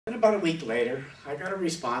And about a week later, I got a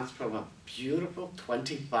response from a beautiful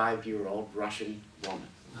 25-year-old Russian woman.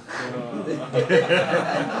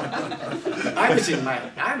 I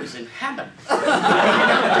was in heaven.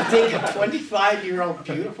 To think a 25-year-old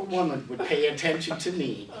beautiful woman would pay attention to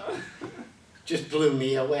me just blew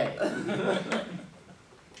me away.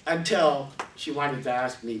 Until she wanted to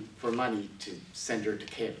ask me for money to send her to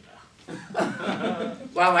Canada.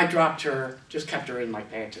 Well, I dropped her, just kept her in my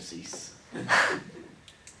fantasies.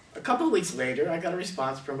 A couple of weeks later, I got a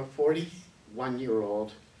response from a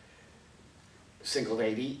 41-year-old single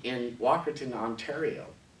lady in Walkerton, Ontario.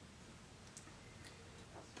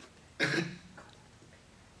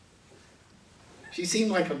 She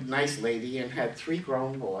seemed like a nice lady and had 3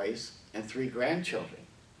 grown boys and 3 grandchildren.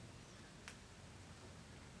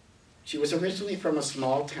 She was originally from a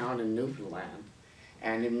small town in Newfoundland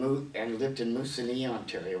and lived in Moosonee,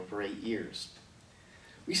 Ontario for 8 years.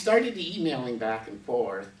 We started emailing back and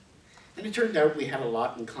forth, and it turned out we had a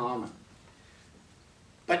lot in common.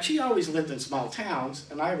 But she always lived in small towns,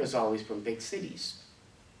 and I was always from big cities.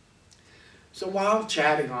 So while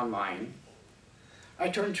chatting online, I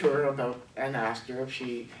turned to her and asked her if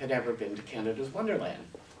she had ever been to Canada's Wonderland.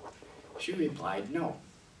 She replied no.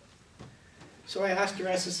 So I asked her,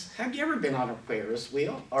 I said, have you ever been on a Ferris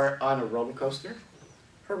wheel or on a roller coaster?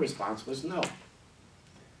 Her response was no.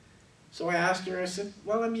 So I asked her, I said,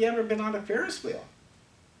 well, have you ever been on a Ferris wheel?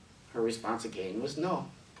 Her response again was no.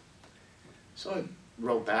 So I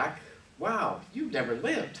wrote back, wow, you've never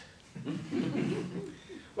lived.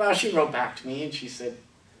 Well, she wrote back to me and she said,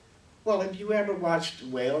 well, have you ever watched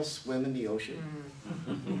whales swim in the ocean?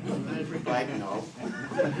 I replied, no.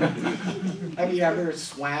 Have you ever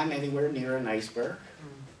swam anywhere near an iceberg?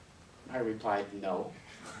 I replied, no.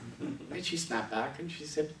 And she snapped back and she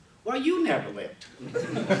said, well, you never lived.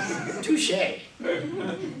 Touché.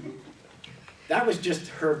 That was just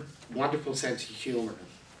her wonderful sense of humor.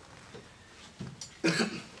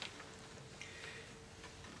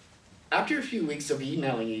 After a few weeks of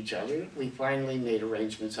emailing each other, we finally made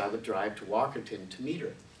arrangements I would drive to Walkerton to meet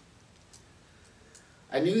her.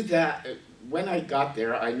 I knew that when I got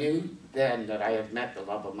there, I knew then that I had met the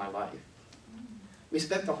love of my life. We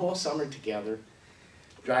spent the whole summer together.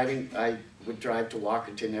 I would drive to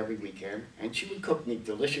Walkerton every weekend, and she would cook me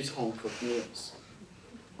delicious home-cooked meals.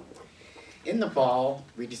 In the fall,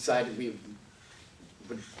 we decided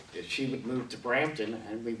she would move to Brampton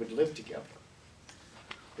and we would live together.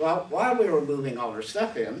 Well, while we were moving all her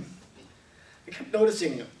stuff in, I kept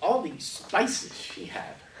noticing all these spices she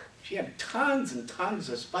had. She had tons and tons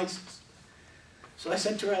of spices. So I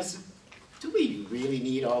said to her, I said, do we really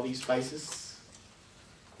need all these spices?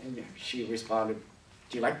 And she responded,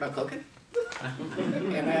 do you like my cooking?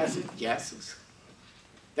 And I said, yes.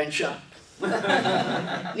 Then shut up.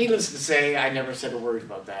 Needless to say, I never said a word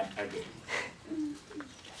about that again.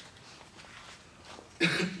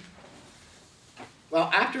 Well,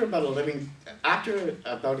 after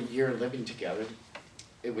about a year living together,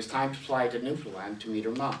 it was time to fly to Newfoundland to meet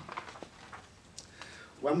her mom.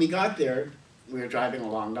 When we got there, we were driving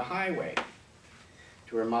along the highway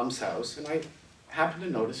to her mom's house, and I happened to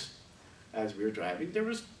notice, as we were driving, there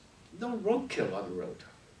was no roadkill on the road.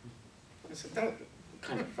 I said,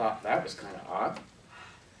 thought that was kind of odd.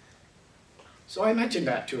 So I mentioned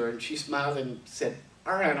that to her, and she smiled and said,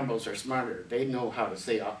 our animals are smarter. They know how to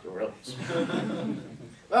stay off the roads.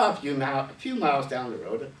 Well, a few miles down the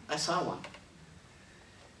road, I saw one.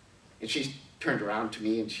 And she turned around to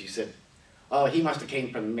me and she said, oh, he must have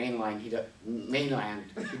came from the mainland.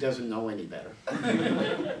 He doesn't know any better.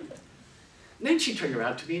 And then she turned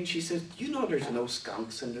around to me and she said, you know there's no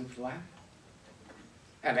skunks in Newfoundland?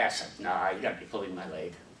 And I said, nah, you gotta be pulling my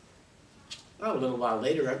leg. Well, a little while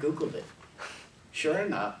later, I Googled it. Sure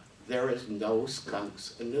enough, there is no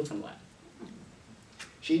skunks in Newfoundland.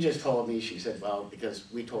 She just told me, she said, well, because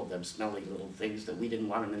we told them smelly little things that we didn't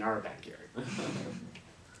want them in our backyard.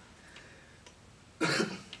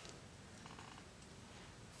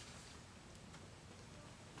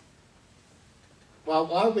 Well,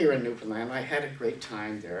 while we were in Newfoundland, I had a great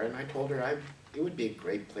time there, and I told her it would be a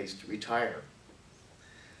great place to retire.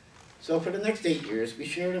 So for the next 8 years, we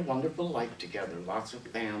shared a wonderful life together, lots of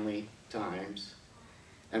family times,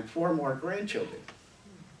 and 4 more grandchildren.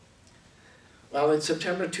 Well, in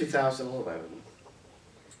September 2011,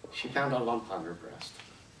 she found a lump on her breast.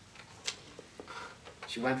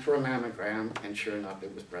 She went for a mammogram, and sure enough,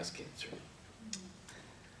 it was breast cancer.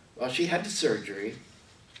 Well, she had the surgery,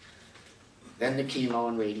 then the chemo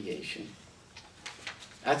and radiation.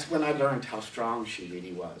 That's when I learned how strong she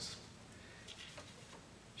really was.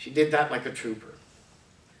 She did that like a trooper,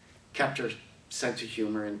 kept her sense of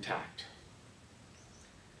humor intact.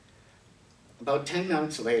 About 10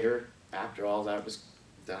 months later, after all that was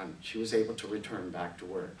done, she was able to return back to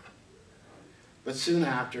work. But soon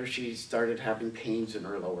after, she started having pains in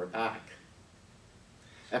her lower back.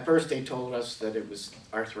 At first, they told us that it was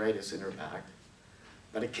arthritis in her back,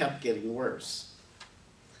 but it kept getting worse.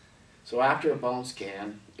 So after a bone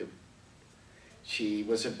scan, she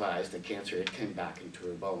was advised that cancer had come back into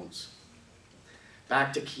her bones.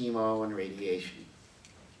 Back to chemo and radiation.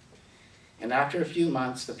 And after a few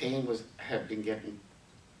months, the pain had been getting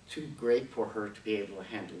too great for her to be able to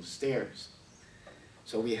handle the stairs.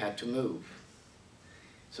 So we had to move.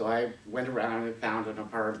 So I went around and found an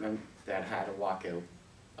apartment that had a walkout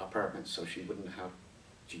apartment so she wouldn't have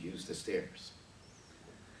to use the stairs.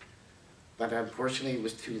 But unfortunately, it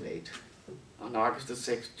was too late. On August the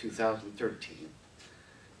 6th, 2013,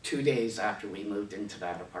 2 days after we moved into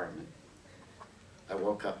that apartment, I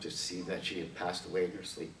woke up to see that she had passed away in her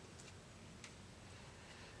sleep.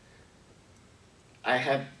 I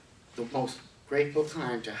had the most grateful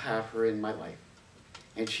time to have her in my life,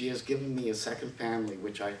 and she has given me a second family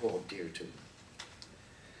which I hold dear to. In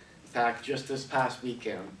fact, just this past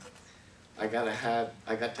weekend, I got to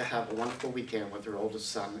have a wonderful weekend with her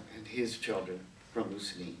oldest son and his children from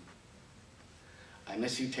Moosonee. I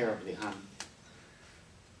miss you terribly, hon,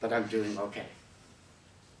 but I'm doing okay.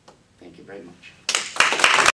 Thank you very much.